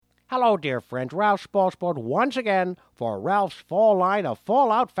Hello, dear friends. Ralph Spoilsport once again for Ralph's fall line of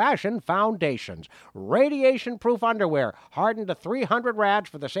Fallout Fashion Foundations. Radiation-proof underwear, hardened to 300 rads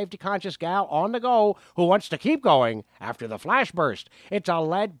for the safety-conscious gal on the go who wants to keep going after the flash burst. It's a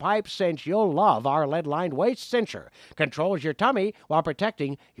lead pipe cinch. You'll love our lead-lined waist cincher. Controls your tummy while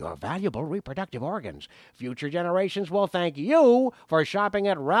protecting your valuable reproductive organs. Future generations will thank you for shopping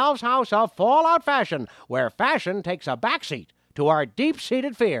at Ralph's House of Fallout Fashion, where fashion takes a backseat to our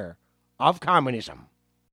deep-seated fear of communism.